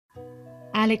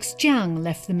Alex Jiang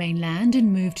left the mainland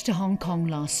and moved to Hong Kong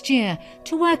last year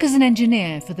to work as an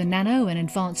engineer for the Nano and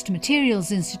Advanced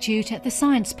Materials Institute at the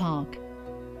Science Park.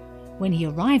 When he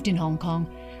arrived in Hong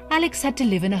Kong, Alex had to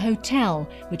live in a hotel,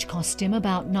 which cost him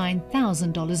about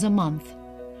 $9,000 a month.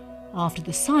 After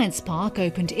the Science Park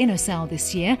opened InnoCell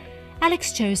this year,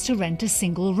 Alex chose to rent a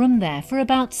single room there for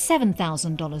about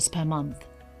 $7,000 per month.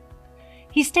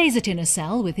 He stays at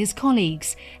InnoCell with his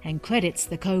colleagues and credits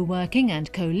the co-working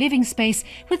and co-living space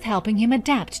with helping him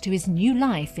adapt to his new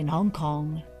life in Hong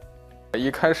Kong. At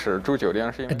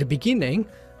the beginning,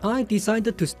 I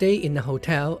decided to stay in a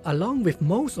hotel along with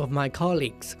most of my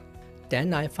colleagues.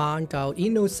 Then I found out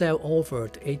InnoCell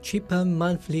offered a cheaper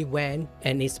monthly rent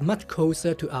and is much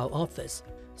closer to our office.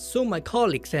 So my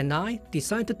colleagues and I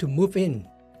decided to move in.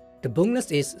 The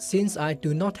bonus is, since I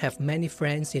do not have many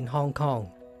friends in Hong Kong,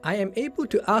 I am able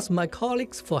to ask my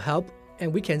colleagues for help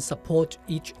and we can support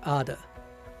each other.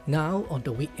 Now on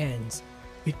the weekends,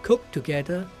 we cook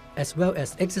together as well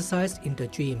as exercise in the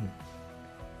gym.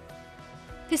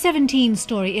 The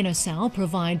 17-story InnoCell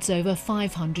provides over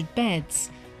 500 beds.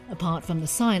 Apart from the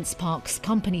Science Park's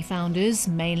company founders,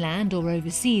 mainland or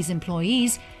overseas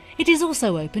employees, it is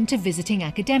also open to visiting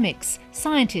academics,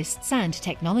 scientists and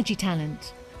technology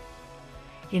talent.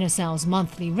 InnoCell's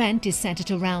monthly rent is set at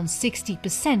around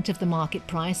 60% of the market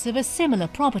price of a similar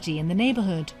property in the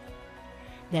neighbourhood.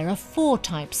 There are 4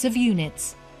 types of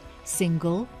units: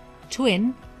 single,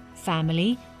 twin,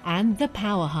 family and the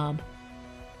Power Hub.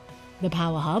 The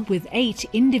Power Hub, with 8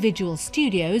 individual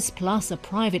studios plus a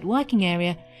private working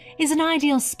area, is an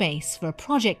ideal space for a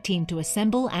project team to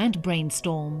assemble and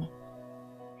brainstorm.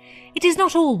 It is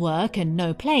not all work and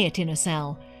no play at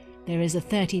InnoCell. There is a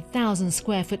 30,000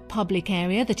 square foot public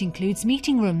area that includes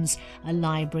meeting rooms, a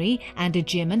library and a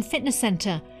gym and fitness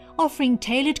centre, offering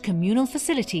tailored communal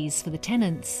facilities for the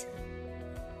tenants.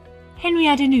 Henry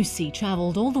Adenusi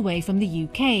travelled all the way from the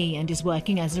UK and is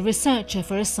working as a researcher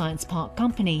for a Science Park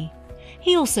company.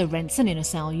 He also rents an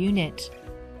InnoCell unit.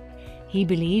 He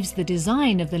believes the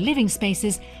design of the living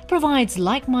spaces provides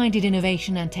like-minded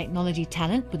innovation and technology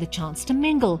talent with a chance to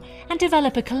mingle and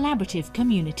develop a collaborative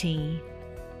community.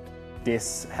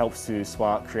 This helps to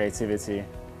spark creativity.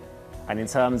 And in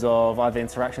terms of other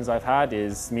interactions I've had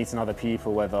is meeting other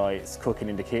people, whether it's cooking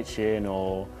in the kitchen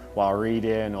or while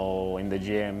reading or in the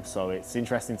gym. So it's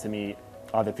interesting to meet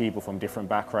other people from different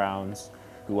backgrounds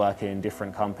who work in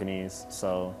different companies.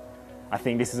 So I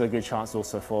think this is a good chance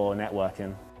also for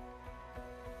networking.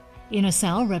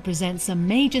 InnoCell represents a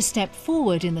major step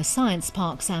forward in the Science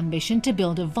Park's ambition to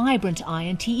build a vibrant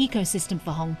I&T ecosystem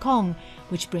for Hong Kong,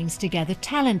 which brings together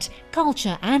talent,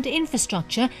 culture and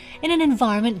infrastructure in an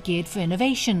environment geared for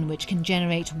innovation, which can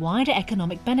generate wider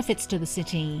economic benefits to the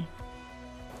city.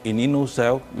 In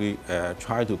InnoCell, we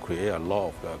try to create a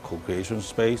lot of co-creation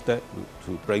space to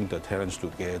bring the talents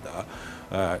together.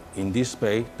 In this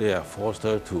space, they are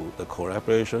fostered to the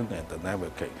collaboration and the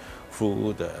networking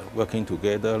through the working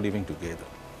together, living together.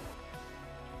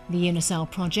 The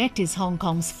InnoCell project is Hong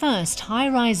Kong's first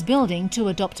high-rise building to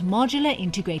adopt modular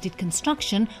integrated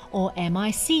construction, or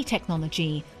MIC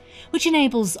technology, which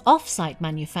enables off-site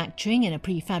manufacturing in a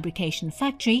prefabrication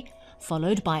factory,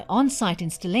 followed by on-site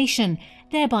installation,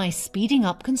 thereby speeding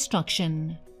up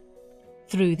construction.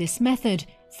 Through this method,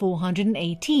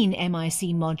 418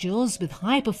 MIC modules with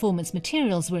high-performance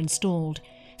materials were installed,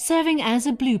 serving as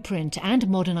a blueprint and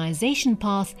modernization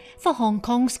path for Hong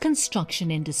Kong's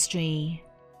construction industry.